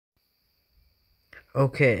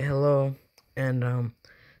Okay, hello, and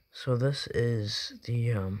so this is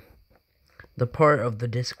the part of the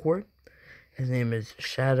Discord. His name is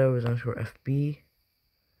shadows_FB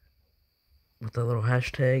with a little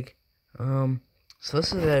hashtag. So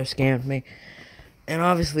this is the guy who scammed me, and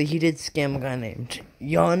obviously he did scam a guy named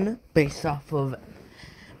Yun based off of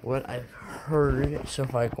what I've heard. So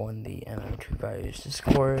if I go on the MM2 Values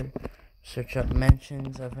Discord, search up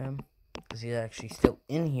mentions of him, because he's actually still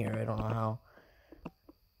in here. I don't know how.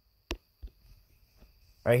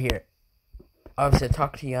 Right here. Obviously, I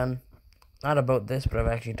talked to Yun. Not about this, but I've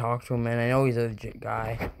actually talked to him, and I know he's a legit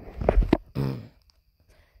guy.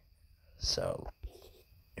 So,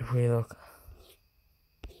 if we look,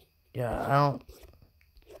 yeah, I don't.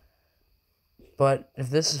 But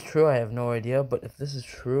if this is true, I have no idea. But if this is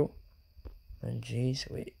true, then geez,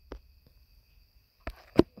 wait,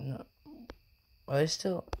 no, are they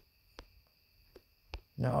still?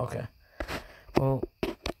 No, okay. Well,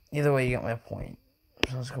 either way, you get my point.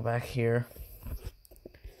 So let's go back here.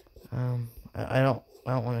 I don't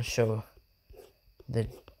want to show the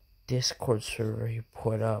Discord server he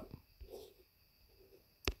put up.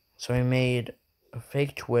 So he made a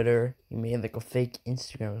fake Twitter. He made like a fake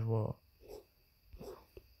Instagram as well.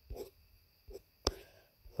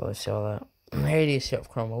 So let's see all that. Hey, do you see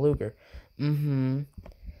up Chroma Luger?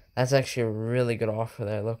 That's actually a really good offer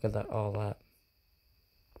there. Look at that, all that.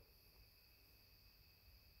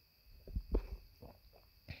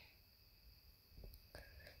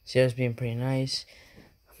 See, I was being pretty nice.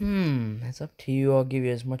 That's up to you. I'll give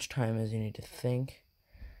you as much time as you need to think.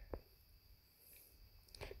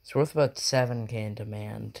 It's worth about 7K in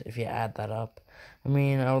demand if you add that up. I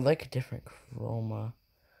mean, I would like a different chroma.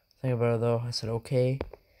 Think about it though. I said okay.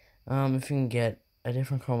 If you can get a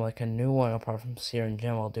different chroma, like a new one apart from Seer and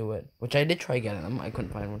Gem, I'll do it. Which I did try getting them. I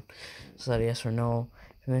couldn't find one. So that yes or no.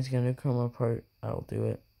 If you manage to get a new chroma apart, I'll do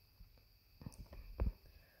it.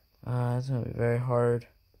 It's gonna be very hard.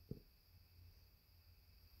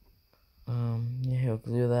 Yeah, he'll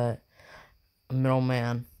do that. A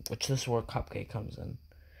middleman, which this is where Cupcake comes in.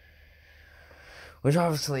 Which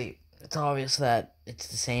obviously, it's obvious that it's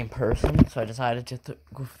the same person, so I decided to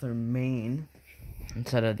go for their main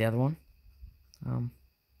instead of the other one.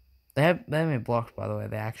 They have me blocked, by the way.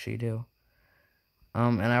 They actually do.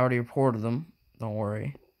 And I already reported them. Don't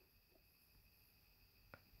worry.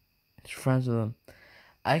 It's friends with them.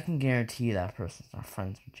 I can guarantee that person's not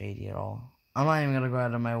friends with JD at all. I'm not even gonna go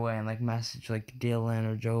out of my way and like message like Dylan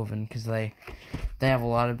or Joven because they have a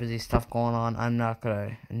lot of busy stuff going on. I'm not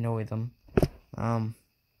gonna annoy them. Okay.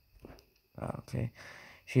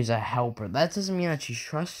 She's a helper. That doesn't mean that she's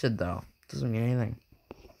trusted though. Doesn't mean anything.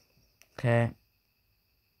 Okay.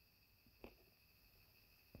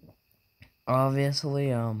 Obviously,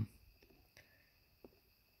 yep.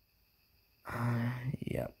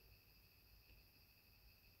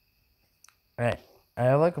 Alright. I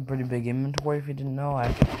have like a pretty big inventory if you didn't know.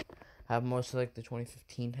 I have most of like the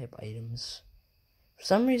 2015 type items. For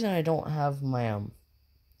some reason I don't have my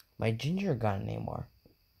ginger gun anymore.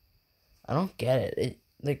 I don't get it. It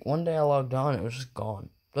like one day I logged on, it was just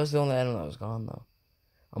gone. That's the only item that was gone though.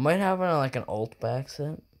 I might have it on like an alt by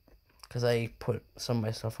accident, because I put some of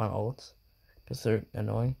my stuff on alts, because they're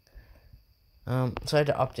annoying. So I had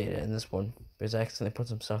to update it in this one, because I accidentally put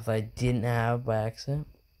some stuff that I didn't have by accident.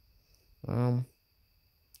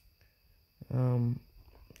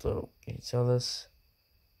 So you sell this.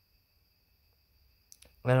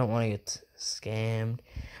 I don't want to get scammed.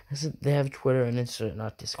 I said they have Twitter and Instagram,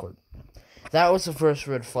 not Discord. That was the first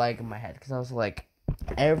red flag in my head, because I was like,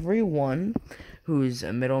 everyone who's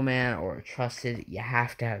a middleman or a trusted, you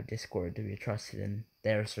have to have Discord to be trusted in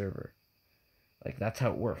their server. Like, that's how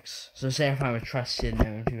it works. So say if I'm a trusted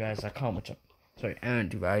in MM2Values.com, which I'm, sorry,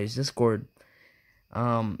 MM2Values Discord,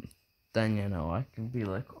 then, you know, I can be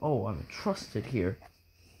like, oh, I'm trusted here.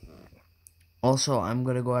 Also, I'm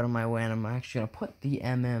going to go out of my way, and I'm actually going to put the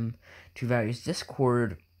MM2Values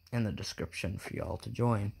Discord in the description for y'all to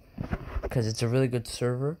join, because it's a really good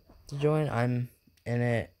server to join. I'm in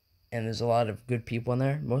it, and there's a lot of good people in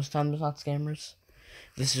there. Most of the time, there's not scammers.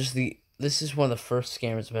 This is one of the first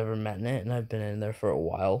scammers I've ever met in it, and I've been in there for a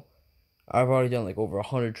while. I've already done like over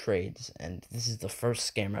 100 trades, and this is the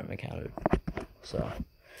first scammer I've encountered. So,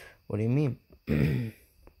 what do you mean?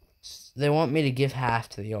 They want me to give half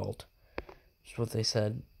to the alt. That's what they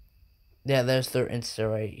said. Yeah, there's their Insta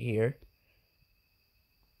right here.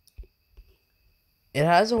 It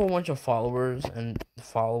has a whole bunch of followers and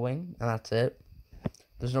following, and that's it.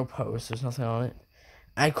 There's no posts, there's nothing on it.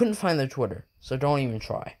 I couldn't find their Twitter, so don't even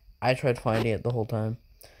try. I tried finding it the whole time.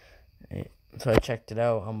 So I checked it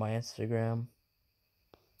out on my Instagram.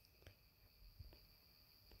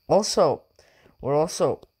 Also, what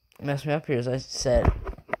also messed me up here is I said,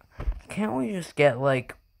 can't we just get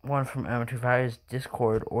like one from M2 Values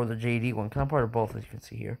Discord or the JD one? Because I'm part of both, as you can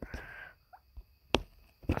see here.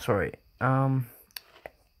 Sorry. And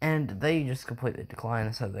they just completely declined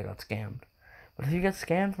and said they got scammed. But if you get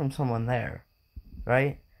scammed from someone there,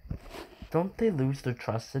 right? Don't they lose their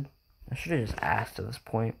trusted? I should have just asked at this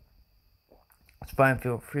point. It's fine,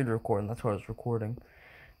 feel free to record, and that's what I was recording.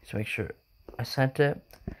 Just make sure I sent it.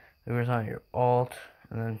 It was on your alt,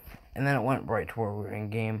 and then it went right to where we were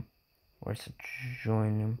in game, where it said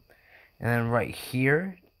join him, and then right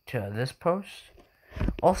here to this post.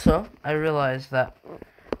 Also, I realized that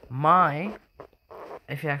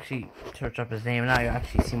if you actually search up his name now, you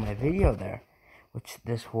actually see my video there, which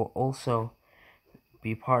this will also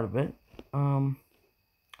be part of it. I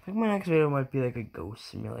think my next video might be like a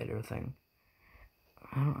ghost simulator thing.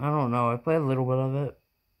 I don't know. I played a little bit of it.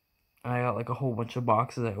 And I got like a whole bunch of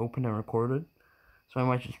boxes I opened and recorded. So I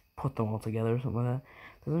might just put them all together or something like that.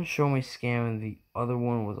 It doesn't show me scamming. The other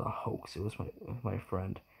one was a hoax. It was my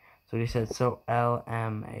friend. So he said, so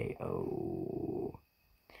LMAO.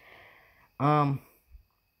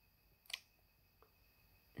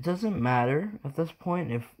 It doesn't matter at this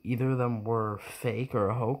point if either of them were fake or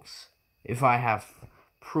a hoax. If I have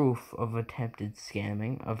proof of attempted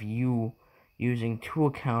scamming, of you using 2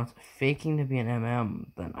 accounts, faking to be an MM,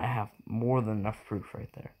 then I have more than enough proof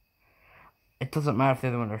right there. It doesn't matter if the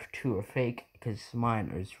other one or 2 are fake, because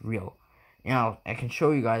mine is real. Now, I can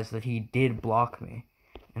show you guys that he did block me.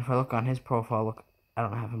 And if I look on his profile, look, I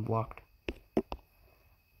don't have him blocked.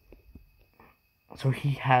 So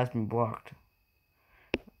he has me blocked.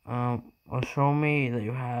 Show me that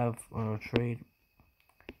you have trade.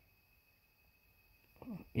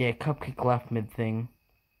 Yeah, Cupcake left mid thing.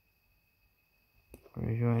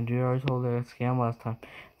 You already told her scam last time.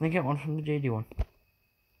 Then get one from the JD one.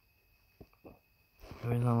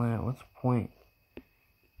 What's the point?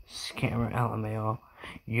 Scammer LMAO.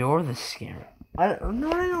 You're the scammer. I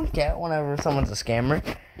don't get whenever someone's a scammer.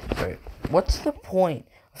 Sorry. What's the point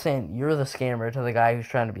of saying you're the scammer to the guy who's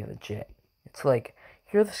trying to be legit? It's like,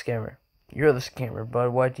 you're the scammer. You're the scammer.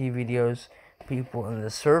 But YT videos, people in the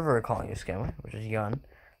server are calling you a scammer, which is Yun.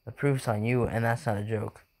 The proof's on you, and that's not a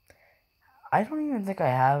joke. I don't even think I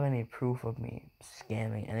have any proof of me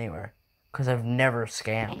scamming anywhere. Because I've never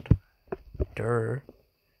scammed. Durr.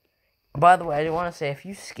 By the way, I do want to say, if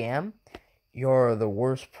you scam, you're the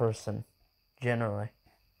worst person. Generally.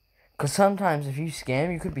 Because sometimes if you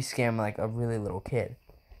scam, you could be scamming like a really little kid.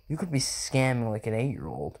 You could be scamming like an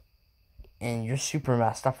 8-year-old. And you're super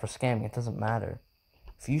messed up for scamming. It doesn't matter.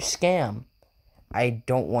 If you scam, I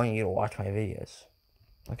don't want you to watch my videos.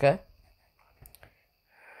 Okay?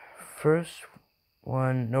 First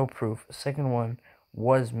one, no proof. Second one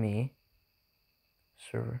was me.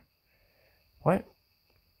 Server. What?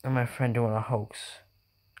 And my friend doing a hoax.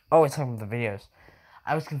 Oh, it's talking about the videos.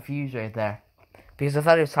 I was confused right there. Because I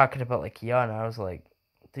thought he was talking about like Yun. I was like,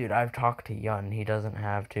 dude, I've talked to Yun. He doesn't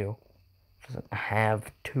have to.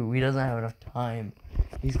 He doesn't have enough time.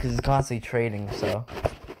 Because he's constantly trading, so.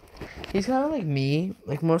 He's kind of like me.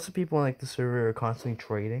 Like most of the people in like the server are constantly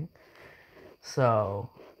trading. So,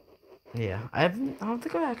 yeah. I don't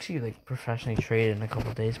think I actually like professionally traded in a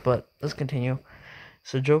couple days, but let's continue.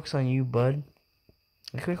 So joke's on you, bud.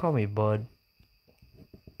 You could call me bud.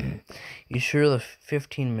 You sure the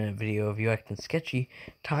 15-minute video of you acting sketchy,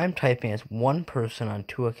 time typing as one person on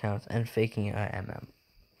 2 accounts, and faking a MM.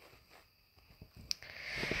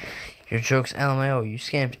 Your joke's LMAO, you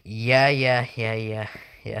scammed. Yeah,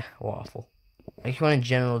 waffle. Like you want to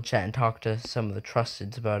general chat and talk to some of the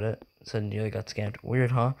trusteds about it. So nearly got scammed.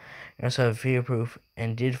 Weird, huh? You also have video proof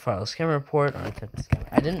and did file a scam report on attempted scam.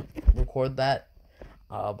 I didn't record that,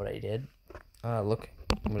 but I did. Look,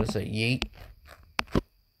 I'm gonna say yeet.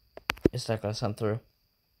 It's not gonna send through.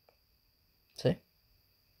 See?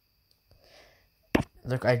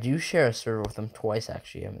 Look, I do share a server with them twice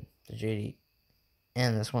actually. I mean, the JD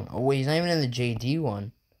and this one. Oh wait, he's not even in the JD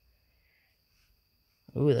one.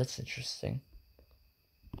 Ooh, that's interesting.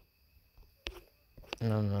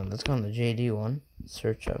 No, let's go on the JD one.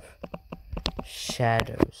 Search of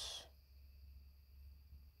shadows.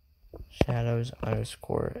 Shadows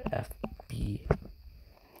 _ FB.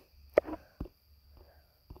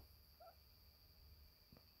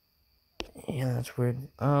 Yeah, that's weird.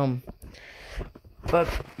 But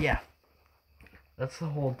yeah, that's the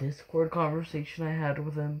whole Discord conversation I had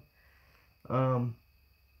with him.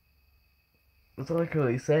 That's all I can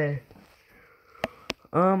really say.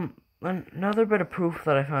 Another bit of proof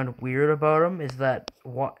that I found weird about him is that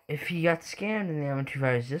if he got scammed in the M2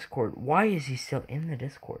 Virus Discord, why is he still in the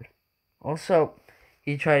Discord? Also,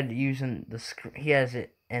 He tried using he has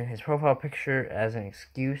it in his profile picture as an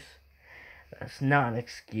excuse. That's not an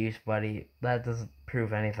excuse, buddy. That doesn't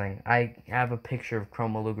prove anything. I have a picture of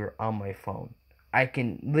Chroma Luger on my phone. I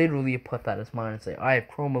can literally put that as mine and say, I have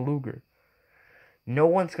Chroma Luger. No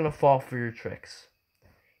one's gonna fall for your tricks.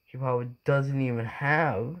 He probably doesn't even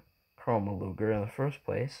have Chroma Luger in the first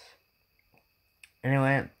place.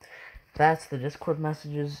 Anyway, that's the Discord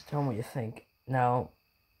messages. Tell me what you think. Now,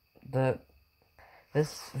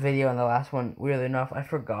 this video and the last one, weirdly enough, I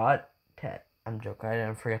forgot to. I'm joking. I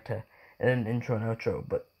didn't forget to edit an intro and outro,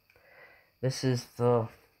 but this is the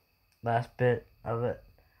last bit of it.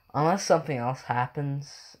 Unless something else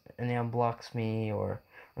happens and he unblocks me or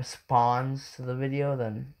responds to the video,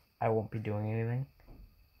 then I won't be doing anything.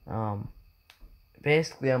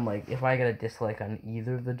 Basically, I'm like, if I get a dislike on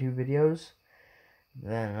either of the two videos,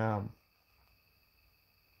 then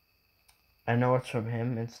I know it's from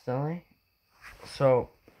him instantly. So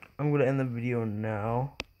I'm gonna end the video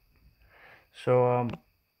now. So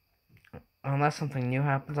unless something new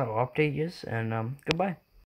happens, I'll update you, and goodbye.